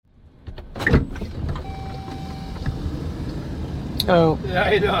Oh, Yeah, how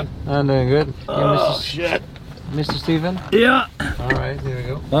you doing? I'm doing good. Oh, Mr. shit. Mr. Steven? Yeah. All right, here we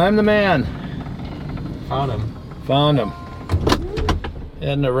go. I'm the man. Found him. Found him.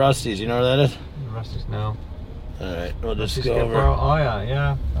 Heading to Rusty's. You know where that is? Rusty's now. Alright, we'll just Rusty's go over. Oh,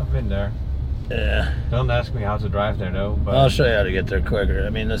 yeah, I've been there. Yeah. Don't ask me how to drive there, though. But I'll show you how to get there quicker. I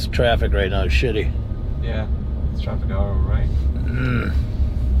mean, this traffic right now is shitty. yeah, it's traffic hour, right? Mm.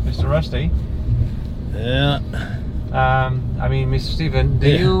 Mr. Rusty? Yeah. I mean, Mr. Steven, do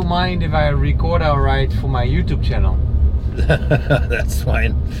Yeah. you mind if I record alright for my YouTube channel? That's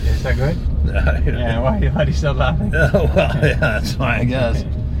fine. Is that good? Yeah, why are you still laughing? Oh, well, yeah, that's fine, I guess.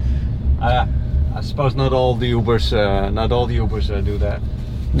 I suppose not all the Ubers, do that.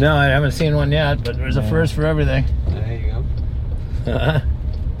 No, I haven't seen one yet, but there's a first for everything. There you go.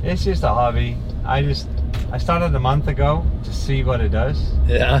 It's just a hobby. I started a month ago to see what it does.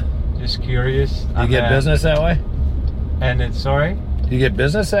 Yeah. Just curious. You get business that way? And it's sorry? You get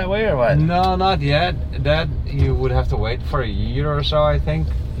business that way or what? No, not yet. That you would have to wait for a year or so, I think.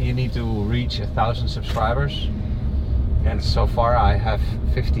 You need to reach 1,000 subscribers. And so far I have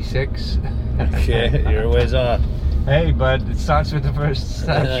 56. Okay, you're a ways off. Hey, but it starts with the first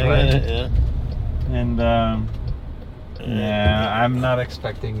steps, right? Yeah. And yeah, I'm not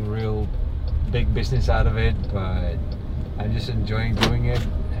expecting real big business out of it, but I'm just enjoying doing it,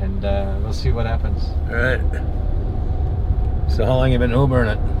 and we'll see what happens. All right. So how long you been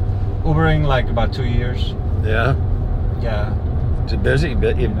Ubering it? Ubering like about 2 years. Yeah. Yeah. Is it busy?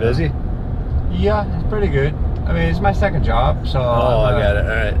 You busy? Yeah, it's pretty good. I mean, it's my second job, so Oh, I got it.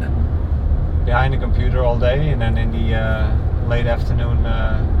 All right. behind the computer all day, and then in the late afternoon.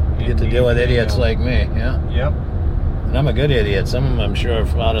 You get to deal with idiots like me. Yeah. Yep. And I'm a good idiot. Some of them, I'm sure,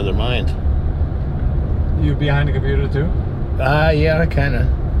 are out of their mind. You behind the computer too? Yeah, kind of.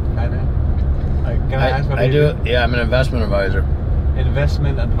 Kinda. Can I ask what I you do. Yeah, I'm an investment advisor.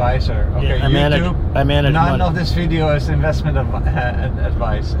 Investment advisor. Okay, Yeah, I manage None money. of this video is investment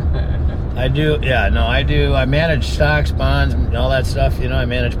advice. I do. Yeah, no, I do. I manage stocks, bonds, and all that stuff. You know, I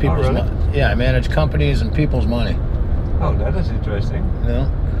manage people's really? money. Yeah, I manage companies and people's money. Oh, that is interesting. You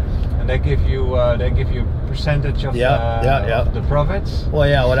know? And they give you percentage of the profits. Well,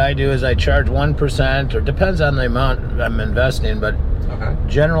 yeah. What I do is I charge 1%, or depends on the amount I'm investing, but Okay.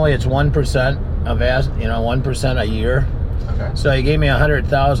 generally it's 1% of 1% a year. Okay. So you gave me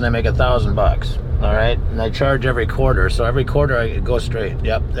 100,000, I make $1,000. All right, and I charge every quarter. So every quarter I go straight.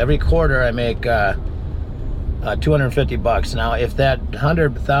 Yep. Every quarter I make $250. Now, if that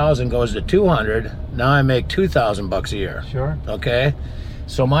 100,000 goes to 200, now I make $2,000 a year. Sure. Okay.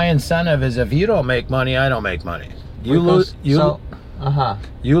 So my incentive is if you don't make money, I don't make money. You lose. You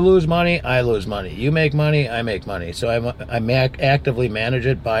lose money, I lose money. You make money, I make money. So I actively manage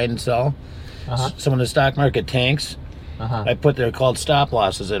it, buy and sell. So when the stock market tanks, I put they're called stop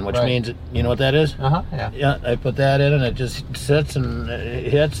losses in, which means, you know what that is? Yeah. Yeah, I put that in and it just sits and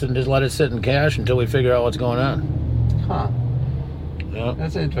it hits and just let it sit in cash until we figure out what's going on. Huh. Yeah.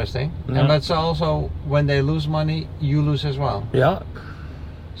 That's interesting. Yeah. And that's also when they lose money, you lose as well. Yeah.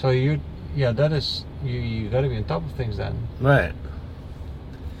 So that is you got to be on top of things then. Right.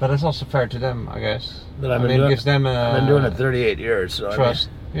 But that's also fair to them, I guess. But I mean, it gives them I've been doing it 38 years, so trust.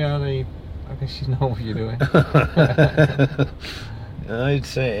 I guess you know what you're doing. I'd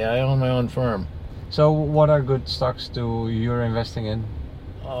say I own my own firm. So, what are good stocks you're investing in?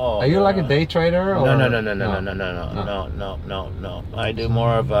 Oh, are you like a day trader? Or? No. I do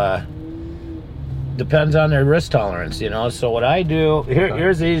more of a. Depends on their risk tolerance, you know. So what I do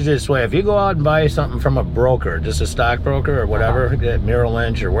here's the easiest way. If you go out and buy something from a broker, just a stockbroker or whatever, Merrill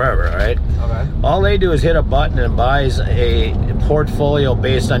Lynch or wherever, right? Okay. All they do is hit a button and buys a portfolio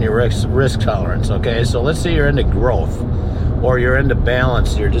based on your risk tolerance. Okay, so let's say you're into growth, or you're into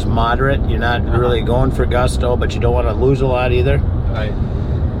balance. You're just moderate. You're not really going for gusto, but you don't want to lose a lot either. Right.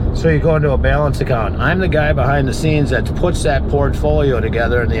 So you go into a balance account. I'm the guy behind the scenes that puts that portfolio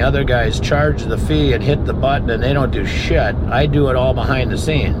together, and the other guys charge the fee and hit the button, and they don't do shit. I do it all behind the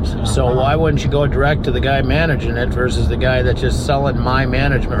scenes. So why wouldn't you go direct to the guy managing it versus the guy that's just selling my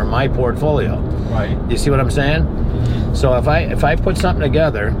management or my portfolio? Right. You see what I'm saying? So if I put something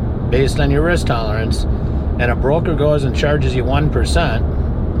together based on your risk tolerance, and a broker goes and charges you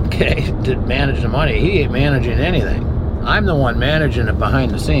 1%, okay, to manage the money, he ain't managing anything. I'm the one managing it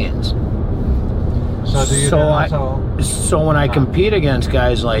behind the scenes. So do you So when I compete against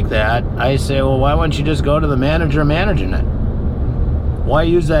guys like that, I say, well, why wouldn't you just go to the manager managing it? Why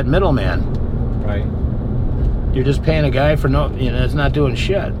use that middleman? Right. You're just paying a guy for it's not doing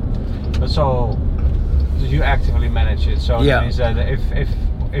shit. So you actively manage it. So Yeah. it means that if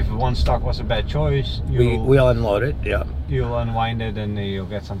if one stock was a bad choice, we'll unload it. Yeah. You'll unwind it and you'll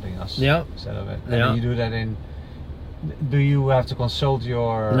get something else. Yeah. Instead of it. And you do that in. Do you have to consult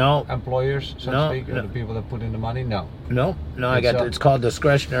your employers, so to speak, or the people that put in the money? No. It's called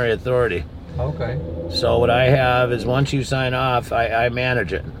discretionary authority. Okay. So what I have is once you sign off, I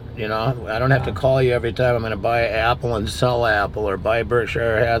manage it. You know, I don't have to call you every time I'm going to buy Apple and sell Apple, or buy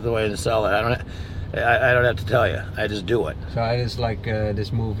Berkshire Hathaway and sell it. I don't have to tell you. I just do it. So it is like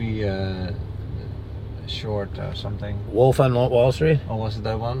this movie, Short or something. Wolf on Wall Street? Oh, was it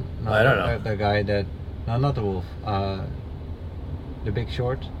that one? No, I don't know. The guy that. No, not the wolf. The Big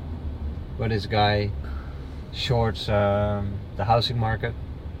Short, where this guy shorts the housing market.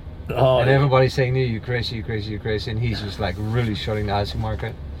 Oh, and everybody's saying, "You crazy, you crazy, you crazy," and he's just like really shorting the housing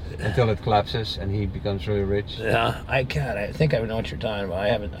market until it collapses and he becomes really rich. Yeah, I think I know what you're talking about.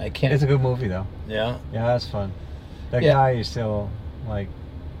 I can't. It's a good movie though. Yeah. Yeah, that's fun. That guy is still like.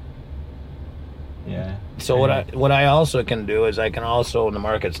 Yeah. So what I also can do is I can also, when the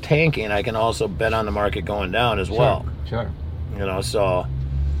market's tanking, I can also bet on the market going down as well. Sure. You know, so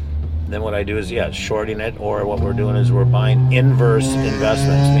then what I do is shorting it, or what we're doing is we're buying inverse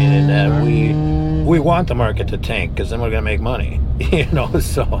investments, meaning that we want the market to tank because then we're going to make money. You know,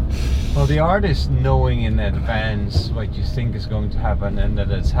 so. Well, the art is knowing in advance what you think is going to happen and that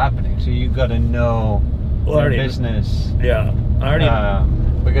it's happening. So you got to know your business. Yeah.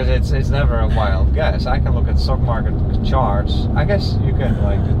 Because it's never a wild guess. I can look at stock market charts. I guess you can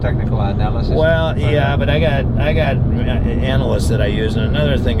like do technical analysis. Well, but I got analysts that I use, and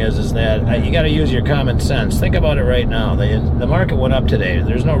another thing is that you got to use your common sense. Think about it right now. The market went up today.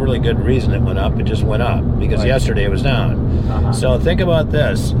 There's no really good reason it went up. It just went up because yesterday it was down. So think about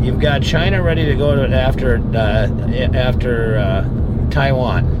this. You've got China ready to go after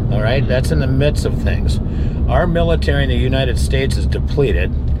Taiwan. All right, that's in the midst of things. Our military in the United States is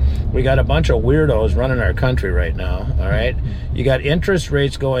depleted. We got a bunch of weirdos running our country right now, all right? You got interest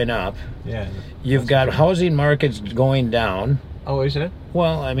rates going up. Yeah. You've got housing markets going down. Oh, is it?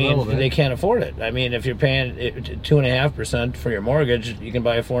 Well, I mean, they can't afford it. I mean, if you're paying 2.5% for your mortgage, you can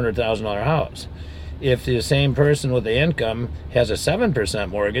buy a $400,000 house. If the same person with the income has a 7%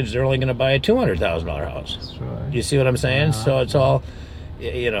 mortgage, they're only going to buy a $200,000 house. That's right. You see what I'm saying? So it's all...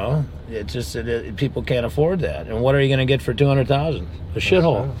 You know, it's just people can't afford that. And what are you going to get for $200,000? A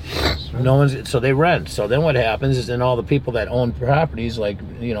shithole. That's right. No one's. So they rent. So then what happens is, then all the people that own properties, like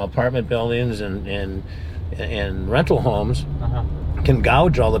apartment buildings and rental homes, can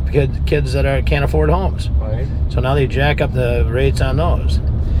gouge all the kids that can't afford homes. Right. So now they jack up the rates on those.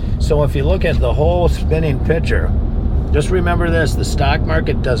 So if you look at the whole spinning picture, just remember this: the stock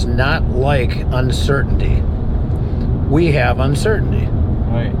market does not like uncertainty. We have uncertainty.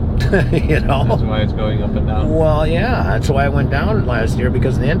 Right. You know? That's why it's going up and down. Well, yeah. That's why it went down last year,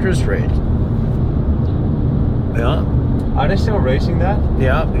 because of the interest rate. Yeah. Are they still raising that?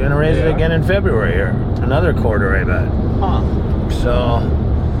 Yeah. They're going to raise it again in February or another quarter, I bet. Huh. So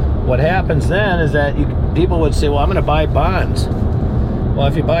what happens then is that people would say, well, I'm going to buy bonds. Well,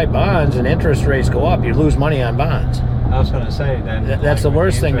 if you buy bonds and interest rates go up, you lose money on bonds. I was going to say then. That's the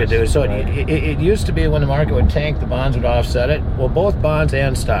worst thing to do. So it used to be when the market would tank, the bonds would offset it. Well, both bonds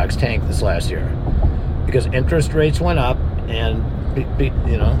and stocks tanked this last year because interest rates went up, and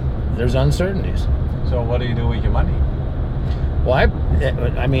there's uncertainties. So what do you do with your money? Well,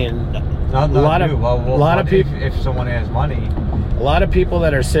 I mean, a lot of people. If someone has money. A lot of people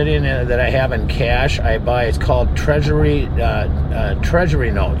that are sitting that I have in cash, I buy. It's called treasury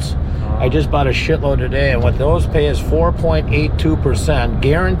notes. I just bought a shitload today, and what those pay is 4.82%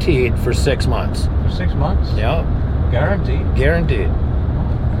 guaranteed for 6 months. For 6 months? Yeah. Guaranteed? Guaranteed.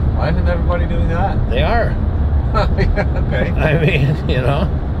 Why isn't everybody doing that? They are. Okay. I mean,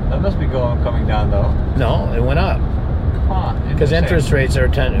 That must be coming down, though. No, it went up. Because interest rates they're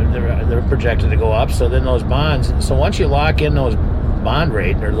projected to go up, so then those bonds. So once you lock in those bond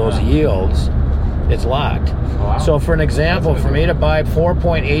rate or those yields, it's locked. Wow. So for an example, for me to buy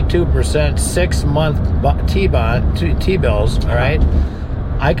 4.82% 6-month T-bills, all right,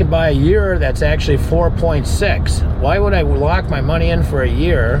 I could buy a year that's actually 4.6. Why would I lock my money in for a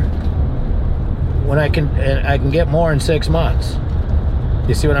year when I can get more in 6 months?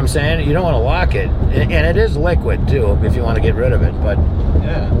 You see what I'm saying? You don't want to lock it, and it is liquid too if you want to get rid of it. But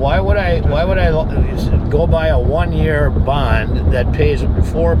why would I go buy a 1-year bond that pays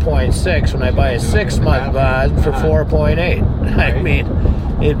 4.6 when I buy a 6-month bond for 4.8? I mean,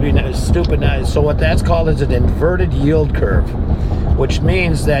 it'd be stupid. So what that's called is an inverted yield curve, which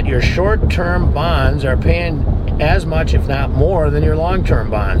means that your short-term bonds are paying as much, if not more, than your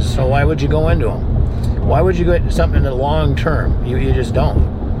long-term bonds. So why would you go into them? Why would you get something in the long term? You just don't.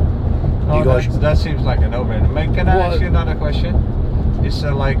 Oh, that seems like a no-brainer. Can I ask you another question? It's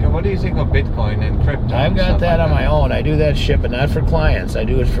what do you think of Bitcoin and crypto? I've got that on my own. I do that shit, but not for clients. I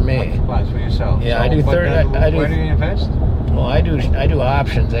do it for me. Clients for yourself. Yeah, so, I do 30. Where do you invest? Well, I do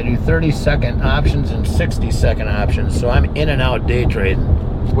options. I do 30-second options and 60-second options. So I'm in and out day trading.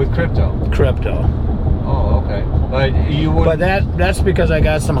 With crypto? Crypto. Oh, okay. But you would. But that's because I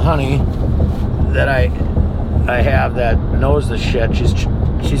got some honey that I have that knows the shit.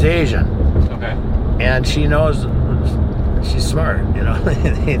 She's Asian. Okay. And she knows. She's smart, you know.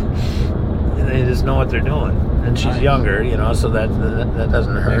 They just know what they're doing, and she's younger, you know, so that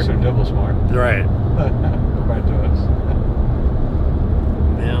doesn't hurt. Makes her double smart, right? Compared to us.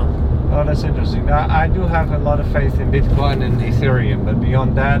 Yeah. Oh, that's interesting. I do have a lot of faith in Bitcoin and Ethereum, but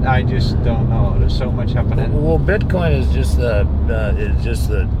beyond that, I just don't know. There's so much happening. Well, Bitcoin is just the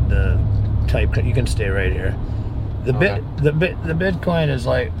type. You can stay right here. The Bitcoin is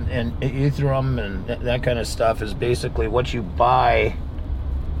like, and Ethereum and that kind of stuff is basically what you buy,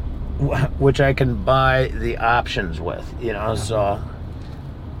 which I can buy the options with, you know. So,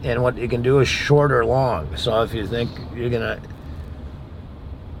 and what you can do is short or long. So if you think you're gonna,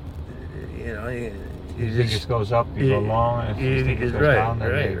 you know, you think it goes up, you go long. If you think it goes down,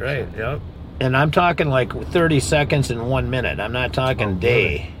 right. Yep. And I'm talking like 30 seconds and 1 minute. I'm not talking day.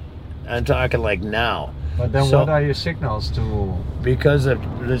 Really? I'm talking like now. But then what are your signals to? Because of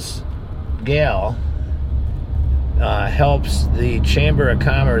this gal helps the Chamber of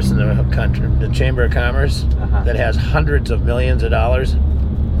Commerce in the country, the Chamber of Commerce that has hundreds of millions of dollars.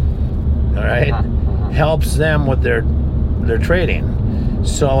 All right, helps them with their trading.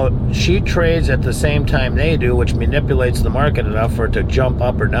 So she trades at the same time they do, which manipulates the market enough for it to jump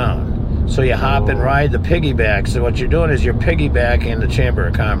up or down. So you hop and ride the piggyback. So what you're doing is you're piggybacking the Chamber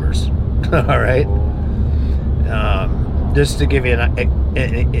of Commerce. All right. Just to give you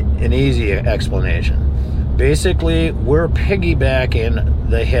an easy explanation. Basically, we're piggybacking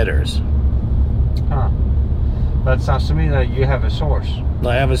the hitters. Huh. That sounds to me that you have a source.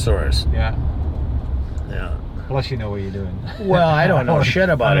 I have a source. Yeah. Yeah. Plus, you know what you're doing. Well, I don't know shit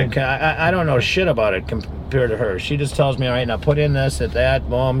about it. I don't know shit about it compared to her. She just tells me, all right, now put in this, at that,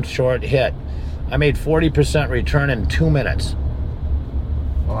 boom, short, hit. I made 40% return in 2 minutes.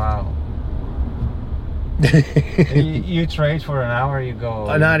 Wow. you trade for an hour, you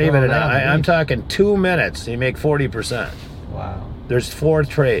go... not even an hour. I'm talking 2 minutes, you make 40%. Wow. There's 3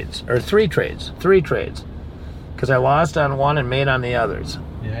 trades. Because I lost on one and made on the others.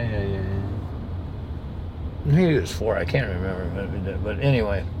 Yeah. Maybe it was 4, I can't remember. But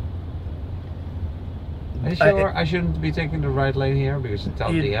anyway. Are you sure I shouldn't be taking the right lane here? Because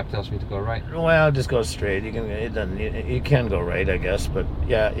the app tells me to go right. Well, just go straight. You can go right, I guess. But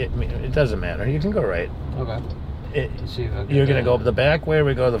yeah, it doesn't matter. You can go right. Okay. You're going to go the back way or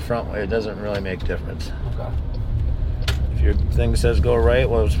we go the front way. It doesn't really make difference. Okay. If your thing says go right,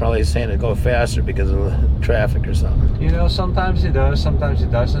 well, it's probably saying to go faster because of the traffic or something. You know, sometimes it does, sometimes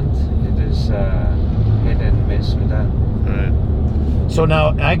it doesn't. It is hit and miss with that. All right. So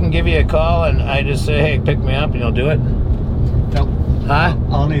now I can give you a call and I just say, hey, pick me up and you'll do it? No. Huh?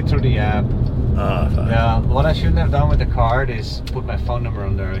 Only through the app. Oh, fine. Yeah. What I shouldn't have done with the card is put my phone number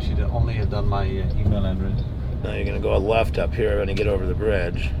on there. I should only have done my email address. Now you're going to go left up here when you get over the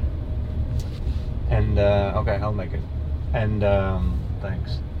bridge. And, okay, I'll make it. And,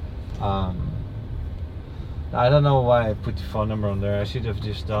 thanks. I don't know why I put the phone number on there. I should have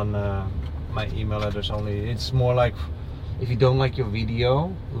just done my email address only. It's more like... If you don't like your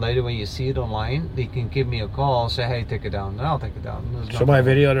video, later when you see it online, they can give me a call, say, hey, take it down, and I'll take it down. Show my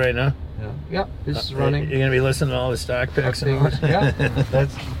video right now? Yeah, this is running. You're going to be listening to all the stock picks? Yeah,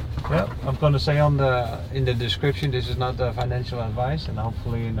 I'm going to say in the description, this is not financial advice, and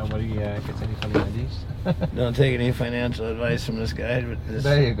hopefully nobody gets any funny ideas. Don't take any financial advice from this guy.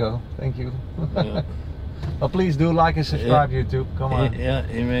 There you go. Thank you. Yeah. Well, please do like and subscribe, YouTube. Come on. Yeah,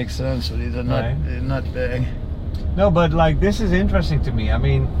 he makes sense, but he's a nut bag. No, but like this is interesting to me. I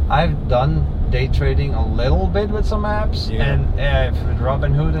mean, I've done day trading a little bit with some apps and with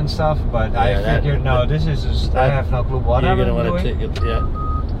Robinhood and stuff, but I figured this is just I have no clue what I'm doing.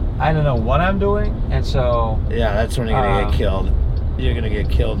 I don't know what I'm doing, and so that's when you're gonna get killed. You're gonna get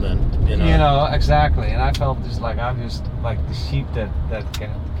killed then. You know exactly. And I felt just like I'm just like the sheep that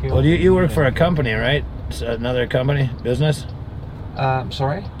get killed. Well, you work for a company, right? It's another company, business.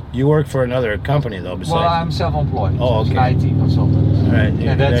 Sorry. You work for another company though, besides... Well, I'm self-employed. Oh, okay. I'm an IT consultant. All right.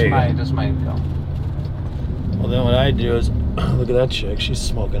 Yeah, that's my income. Well, then what I do is... Look at that chick. She's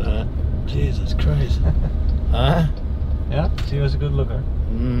smoking hot. Jesus Christ. Huh? Yeah, she was a good looker.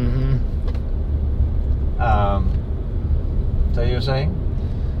 Mm-hmm. So you were saying?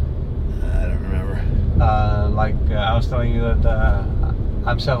 Like I was telling you that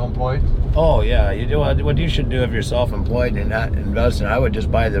I'm self-employed. Oh yeah, you do. What you should do if you're self-employed and you're not investing, I would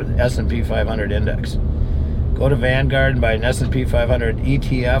just buy the S&P 500 index. Go to Vanguard and buy an S&P 500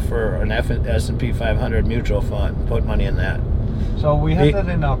 ETF or an S&P 500 mutual fund. Put money in that. So we have that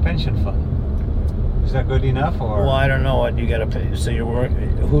in our pension fund. Is that good enough, or? Well, I don't know what you got to pay. So you're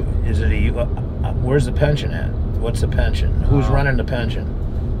working. Who is it? Where's the pension at? What's the pension? Who's running the pension?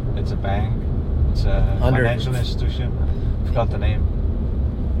 It's a bank. It's a financial institution. I forgot the name.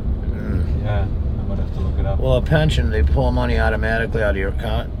 Yeah, I'm gonna have to look it up. Well, a pension, they pull money automatically out of your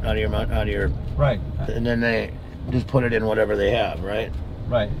account, out of your. Right. And then they just put it in whatever they have, right?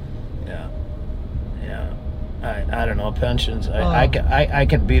 Right. Yeah. Yeah. I don't know, pensions. I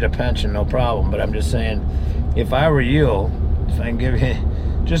can beat a pension, no problem. But I'm just saying, if I were you, if I can give you,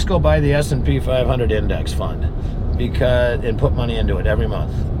 just go buy the S&P 500 index fund, and put money into it every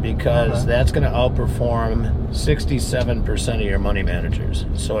month, because that's going to outperform 67% of your money managers.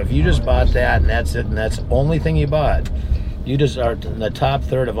 So if you just bought that and that's it, and that's the only thing you bought, you just are in the top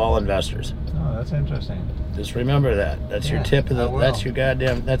third of all investors. Oh, that's interesting. Just remember that. That's your tip of the. That's your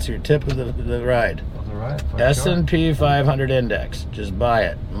goddamn. That's your tip of the ride. Right, S&P 500 index. Just buy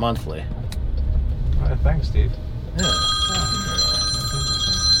it monthly. All right, thanks, Steve. Yeah.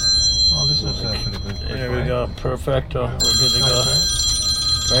 Oh, this was pretty good. There we go. Perfecto. We're good to go.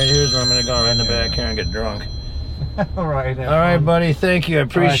 Right here's where I'm going to go, right in the back here and get drunk. All right. All right, buddy. Thank you. I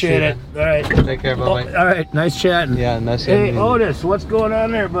appreciate it. All right. Take care. Bye-bye. All right. Nice chatting. Yeah, nice chatting. Hey, Otis, what's going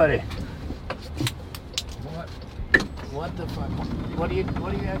on there, buddy? What the fuck? What are you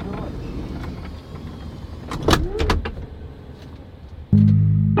got going?